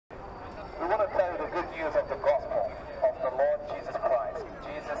want to tell you the good news of the gospel of the Lord Jesus Christ.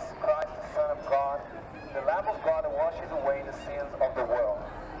 Jesus Christ, the Son of God, the Lamb of God that washes away the sins of the world.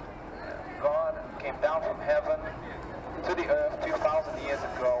 God came down from heaven to the earth 2,000 years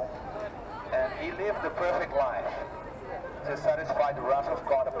ago, and he lived the perfect life to satisfy the wrath of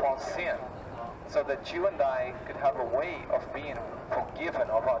God upon sin, so that you and I could have a way of being forgiven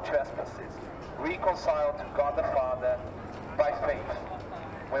of our trespasses, reconciled to God the Father by faith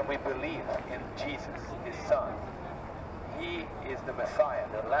when we believe in Jesus, his Son. He is the Messiah,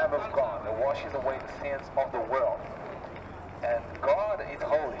 the Lamb of God that washes away the sins of the world. And God is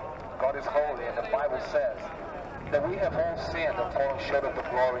holy. God is holy, and the Bible says that we have all sinned and fallen short of the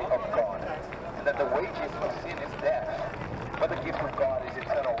glory of God, and that the wages of sin is death, but the gift of God is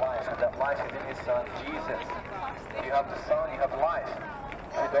eternal life, and that life is in his Son, Jesus. If you have the Son, you have life.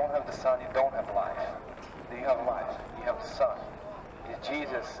 If you don't have the Son, you don't have life. Do you have life? You have the Son. Is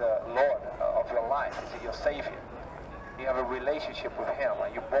Jesus Lord of your life? Is he your Savior? You have a relationship with him. Are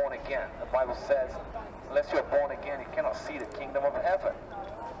you born again? The Bible says, unless you're born again, you cannot see the kingdom of heaven.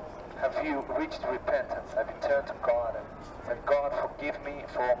 Have you reached repentance? Have you turned to God and said, God, forgive me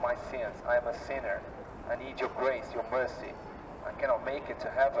for all my sins. I am a sinner. I need your grace, your mercy. I cannot make it to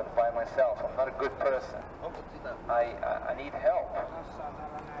heaven by myself. I'm not a good person. I need help.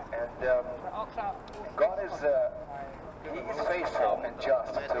 And God is he is faithful and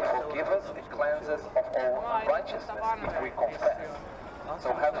just to forgive us and cleanse us of all unrighteousness if we confess.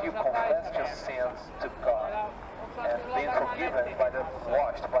 So have you confessed your sins to God and been forgiven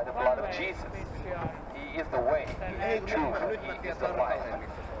washed by the blood of Jesus? He is the way, he is the truth, he is the life.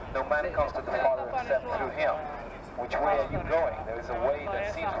 No man comes to the Father except through him. Which way are you going? There is a way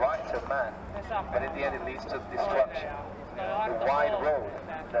that seems right to man, but in the end it leads to destruction. The wide road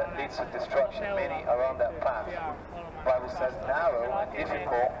that leads to destruction, many are on that path. The Bible says narrow and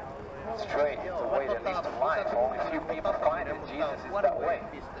difficult, straight is the way that leads to life. Only few people find it. Jesus is that way.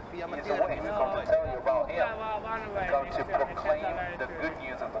 He is the way. We come to tell you about him. We come to proclaim the good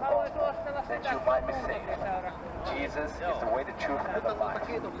news of the gospel, that you might be saved. Jesus is the way, the truth, and the life.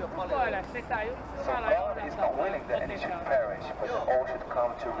 So God is not willing that any should perish, but that all should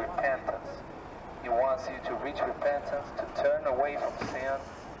come to repentance. He wants you to reach repentance, to turn away from sin,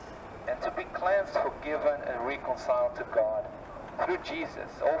 and to be cleansed, forgiven, and reconciled to God through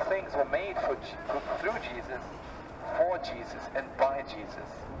Jesus. All things were made through Jesus, for Jesus, and by Jesus.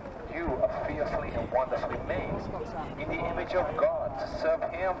 You are fearfully and wonderfully made in the image of God, to serve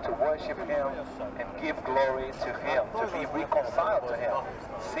him, to worship him, and give glory to him, to be reconciled to him.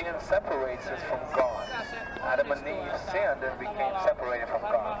 Sin separates us from God. Adam and Eve sinned and became separated from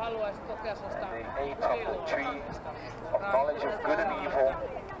God. And they ate from the tree of knowledge of good and evil,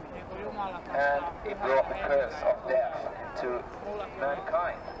 and it brought the curse of death into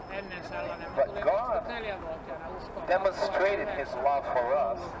mankind. But God demonstrated his love for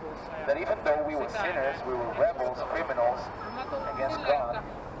us, that even though we were sinners, we were rebels, criminals against God,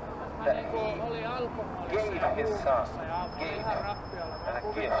 that he gave his Son, gave as a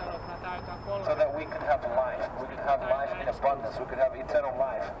gift, so that we could have life. We could have life in abundance. We could have eternal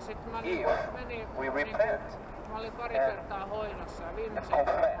life if we repent and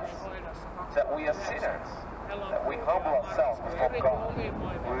confess that we are sinners, that we humble ourselves before God.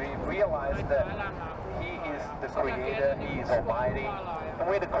 We realize that he is the creator, he is almighty, and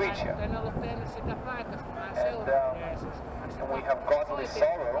we're the creature. And we have godly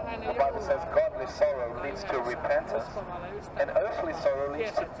sorrow. The Bible says godly sorrow leads to repentance, and earthly sorrow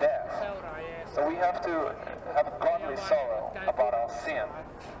leads to death. So we have to have godly sorrow about our sin,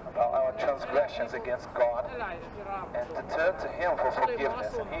 about our transgressions against God, and to turn to him for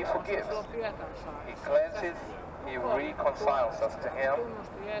forgiveness, and he forgives. He cleanses, he reconciles us to him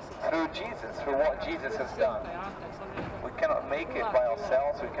through Jesus, through what Jesus has done. We cannot make it by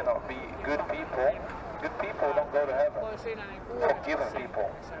ourselves. We cannot be good people. Good people don't go to heaven. Forgiven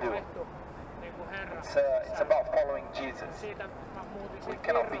people do. It's about following Jesus. We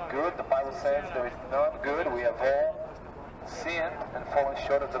cannot be good. The Bible says there is none good. We have all sinned and fallen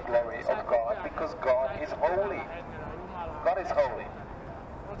short of the glory of God, because God is holy. God is holy.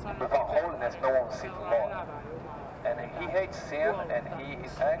 Without holiness, no one will see the Lord. And he hates sin, and he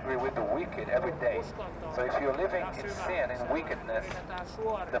is angry with the wicked every day. So if you're living in sin and wickedness,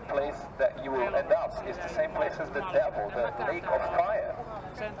 the place that you will end up is the same place as the devil, the lake of fire.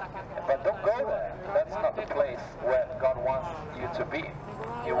 But don't go there. That's not the place where God wants you to be.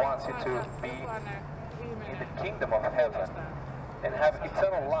 He wants you to be in the kingdom of heaven and have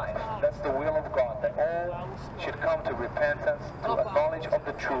eternal life. That's the will of God, that all should come to repentance, to a knowledge of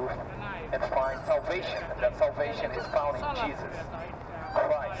the truth, and find salvation. And that salvation is found in Jesus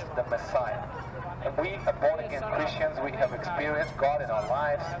Christ, the Messiah. And we are born-again Christians. We have experienced God in our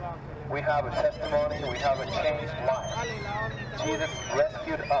lives. We have a testimony. We have a changed life. Jesus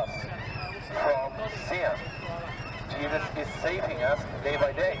rescued us from sin. Jesus is saving us day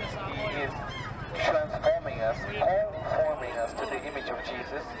by day. He is transforming us, conforming us to the image of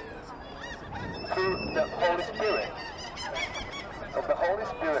Jesus through the Holy Spirit. So the Holy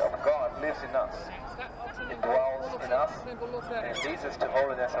Spirit of God lives in us. It dwells in us and leads us to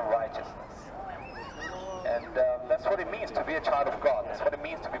holiness and righteousness. And that's what it means to be a child of God. That's what it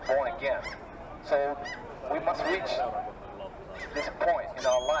means to be born again. So we must reach this point in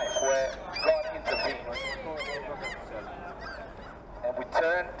our life where God intervenes. And we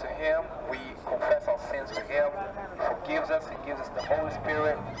turn to Him, we confess our sins to Him, He forgives us, He gives us the Holy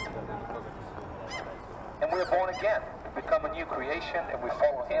Spirit. And we are born again. We become a new creation and we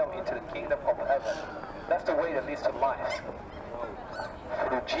follow Him into the kingdom of heaven. That's the way that leads to life.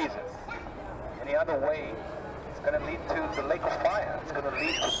 Through Jesus. Any other way is going to lead to the lake of fire. It's going to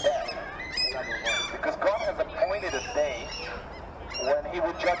lead to death. Because God has appointed a day when He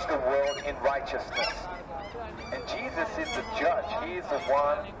will judge the world in righteousness. And Jesus is the judge. He is the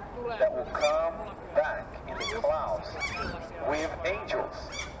one that will come back in the clouds with angels.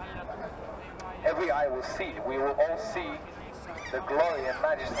 Every eye will see. We will all see the glory and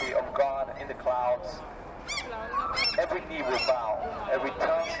majesty of God in the clouds. Every knee will bow. Every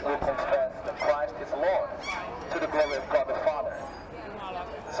tongue will confess that Christ is Lord, to the glory of God the Father.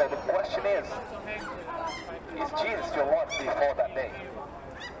 So the question is Jesus your Lord before that day?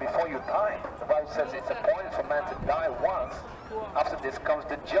 Before you die? The Bible says it's appointed for man to die once. After this comes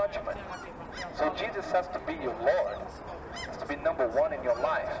the judgment. So Jesus has to be your Lord. He has to be number one in your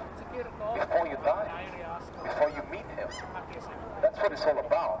life before you die, before you meet Him. That's what it's all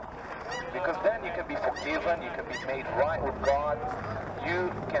about. Because then you can be forgiven, you can be made right with God, you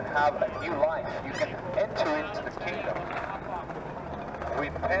can have a new life, you can enter into the kingdom.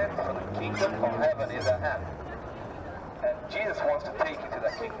 Repent, for the kingdom of heaven is at hand. And Jesus wants to take you to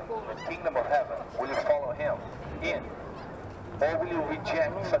that kingdom, the kingdom of heaven. Will you follow Him in? Or will you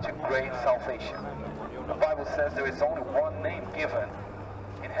reject such a great salvation? The Bible says there is only one name given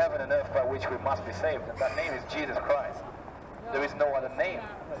in heaven and earth by which we must be saved, and that name is Jesus Christ. There is no other name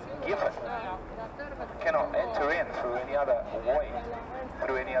given. You cannot enter in through any other way,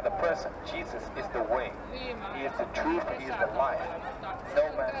 through any other person. Jesus is the way. He is the truth. He is the life. No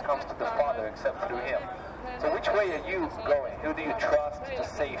man comes to the Father except through Him. So which way are you going? Who do you trust to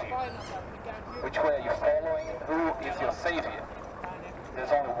save you? Which way are you following? Who is your Savior?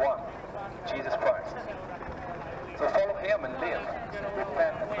 There's only one, Jesus Christ. So follow Him and live.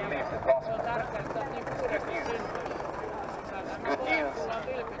 Repent and believe the gospel. It's good news. It's good news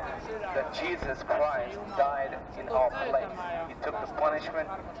that Jesus Christ died in our place. He took the punishment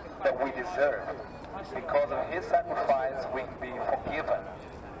that we deserved. Because of His sacrifice, we can be forgiven.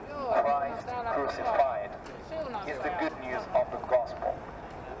 Christ crucified is the good news of the gospel.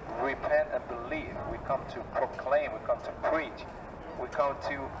 Repent and believe. We come to proclaim, we come to preach, we come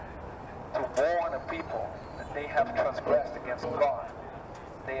to warn the people that they have transgressed against God.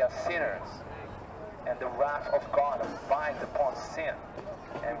 They are sinners, and the wrath of God abides upon sin.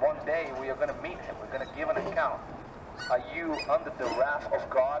 And one day we are going to meet Him. We're going to give an account. Are you under the wrath of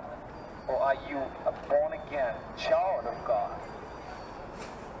God, or are you a born-again child of God,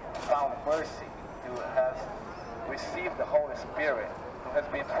 found mercy, who has received the Holy Spirit, who has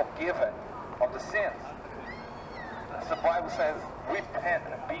been forgiven of the sins? As the Bible says, repent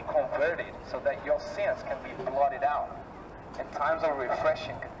and be converted so that your sins can be blotted out. And times of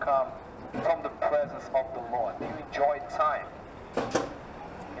refreshing can come from the presence of the Lord. You enjoy time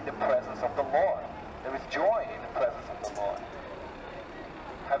in the presence of the Lord. There is joy in the presence of the Lord.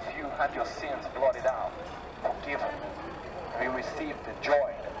 Have you had your sins blotted out, forgiven? Have you received the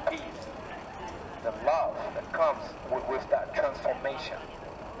joy, the peace, the love that comes with that transformation?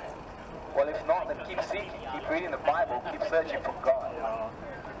 Well, if not, then keep seeking, keep reading the Bible, keep searching for God.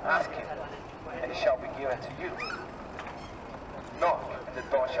 Ask Him, and it shall be given to you. Knock, and the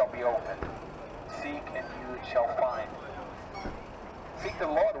door shall be opened. Seek, and you shall find. Seek the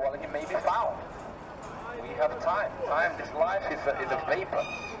Lord while He may be found. We have time. Time, this life is a vapor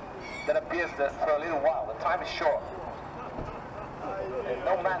that appears for a little while. The time is short. And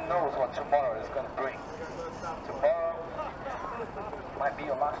no man knows what tomorrow is going to bring. Tomorrow might be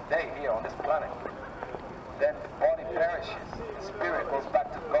your last day here on this planet. Then the body perishes. The spirit goes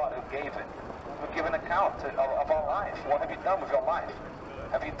back to God who gave it. We give an account of our life. What have you done with your life?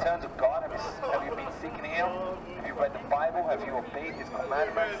 Have you turned to God? Have you been seeking Him? Have you read the Bible? Have you obeyed His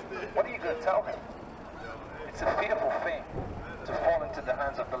commandments? What are you going to tell Him? It's a fearful thing to fall into the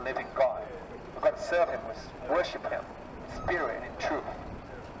hands of the living God. We've got to serve him, worship him in spirit and in truth.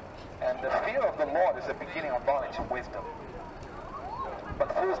 And the fear of the Lord is the beginning of knowledge and wisdom.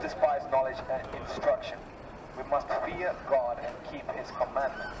 But fools despise knowledge and instruction. We must fear God and keep his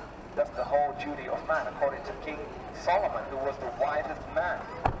commandments. That's the whole duty of man, according to King Solomon, who was the wisest man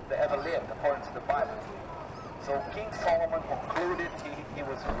that ever lived, according to the Bible. So King Solomon concluded, he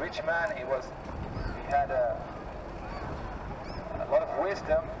was a rich man, he had a lot of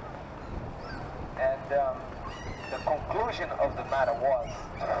wisdom, and the conclusion of the matter was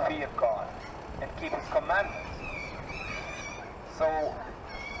to fear God and keep his commandments. So,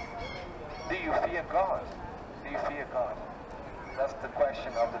 do you fear God? Do you fear God? That's the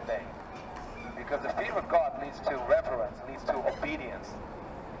question of the day. Because the fear of God leads to reverence, leads to obedience.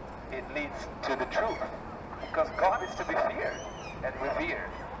 It leads to the truth. Because God is to be feared and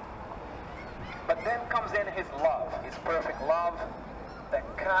revered. But then comes in his love, his perfect love that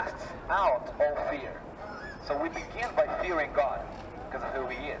casts out all fear. So we begin by fearing God because of who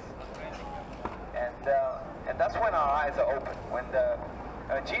he is. And that's when our eyes are open. When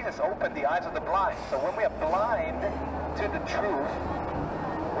Jesus opened the eyes of the blind. So when we are blind to the truth,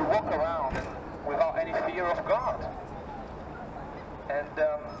 we walk around without any fear of God. And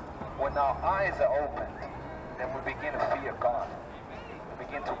when our eyes are opened, then we begin to fear God. We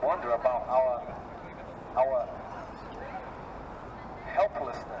begin to wonder about our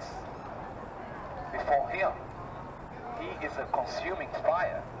helplessness before him. He is a consuming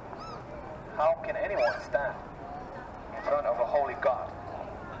fire. How can anyone stand in front of a holy God?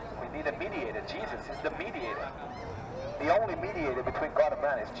 We need a mediator. Jesus is the mediator. The only mediator between God and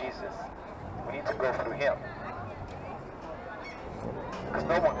man is Jesus. We need to go through him. Because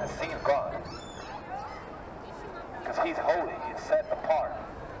no one has seen God. Because he's holy. He's set apart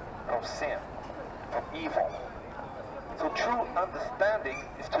from sin, from evil. So true understanding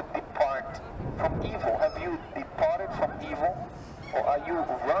is to depart from evil. Have you departed from evil? Or are you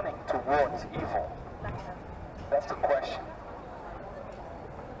running towards evil? That's the question.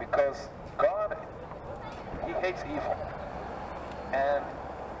 Because God, he hates evil. And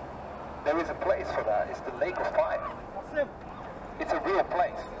there is a place for that. It's the lake of fire. It's a real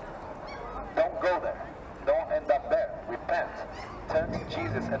place. Don't go there. Don't end up there. Repent. Turn to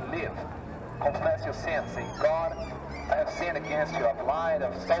Jesus and live. Confess your sins. Say, God, I have sinned against you. I've lied.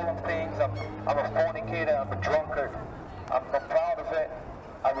 I've stolen things. I'm a fornicator. I'm a drunkard. I'm not proud of it.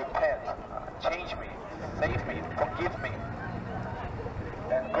 I repent. Change me. Save me. Forgive me.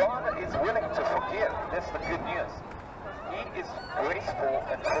 And God is willing to forgive. That's the good news. He is graceful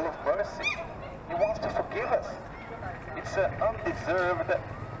and full of mercy. He wants to forgive us. It's an undeserved,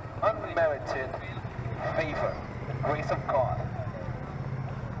 unmerited favor. The grace of God.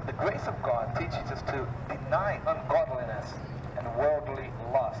 The grace of God teaches us to deny ungodliness and worldly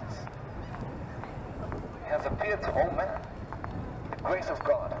lusts. It has appeared to all men. The grace of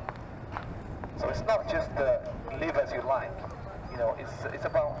God. So it's not just live as you like. You know, it's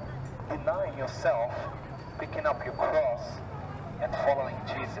about denying yourself, picking up your cross, and following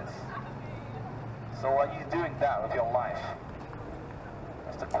Jesus. So are you doing that with your life?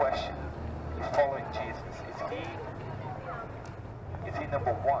 That's the question. Are you following Jesus? Is he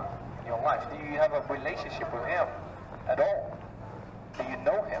number one in your life? Do you have a relationship with him at all? Do you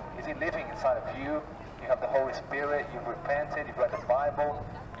know him? Is he living inside of you? You have the Holy Spirit, you've repented, you've read the Bible,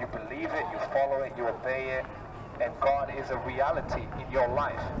 you believe it, you follow it, you obey it, and God is a reality in your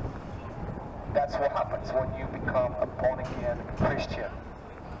life. That's what happens when you become a born-again Christian.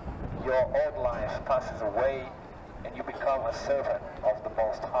 Your old life passes away and you become a servant of the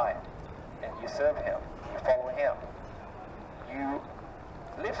Most High. And you serve him, you follow him, you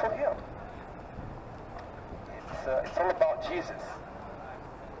live for him. It's all about Jesus.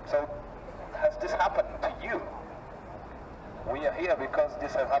 So has this happened to you? We are here because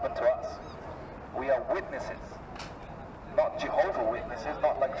this has happened to us. We are witnesses. Not Jehovah's Witnesses,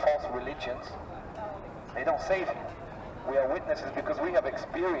 not like false religions. They don't save you. We are witnesses because we have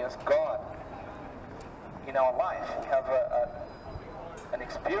experienced God in our life. We have an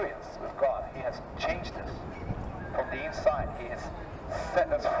experience with God. He has changed us from the inside. He has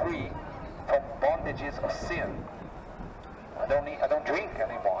set us free from bondages of sin. I don't drink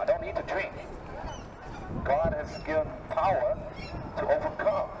anymore. I don't need to drink. God has given power to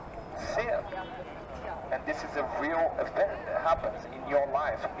overcome sin. And this is a real event that happens in your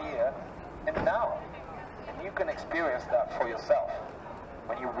life here and now. And you can experience that for yourself.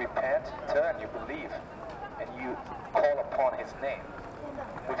 When you repent, turn, you believe, and you call upon his name.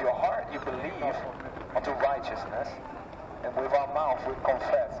 With your heart you believe unto righteousness, and with our mouth we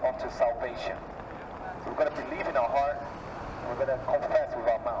confess unto salvation. So we've got to believe in our heart, We're going to confess with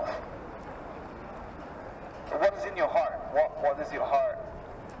our mouth. So what is in your heart? What does your heart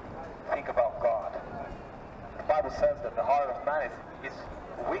think about God? The Bible says that the heart of man is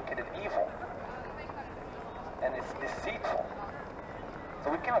wicked and evil. And it's deceitful.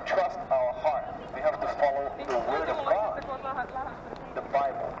 So we cannot trust our heart. We have to follow the Word of God. The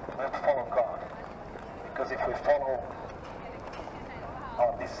Bible. We have to follow God. Because if we follow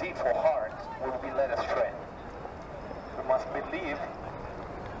our deceitful heart, we will be led astray. We must believe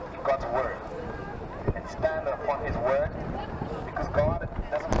in God's Word and stand upon His Word, because God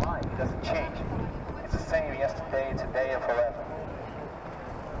doesn't lie, He doesn't change. It's the same yesterday, today, and forever.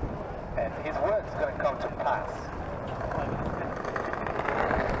 And His Word is going to come to pass.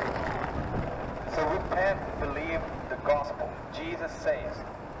 So repent, believe the gospel. Jesus saves.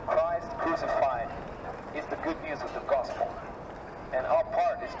 Christ crucified is the good news of the gospel. And our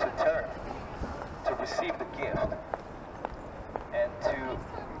part is to turn, to receive the gift, and to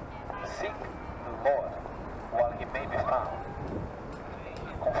seek the Lord while He may be found.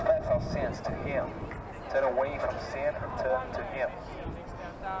 Confess our sins to Him. Turn away from sin and turn to Him.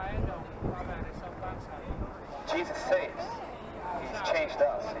 Jesus saves. He's changed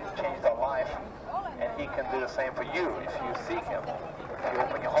us. He's changed our life. And He can do the same for you if you seek Him. If you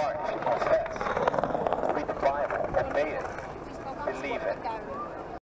open your heart, if you confess. Read the Bible. Obey it. Believe it.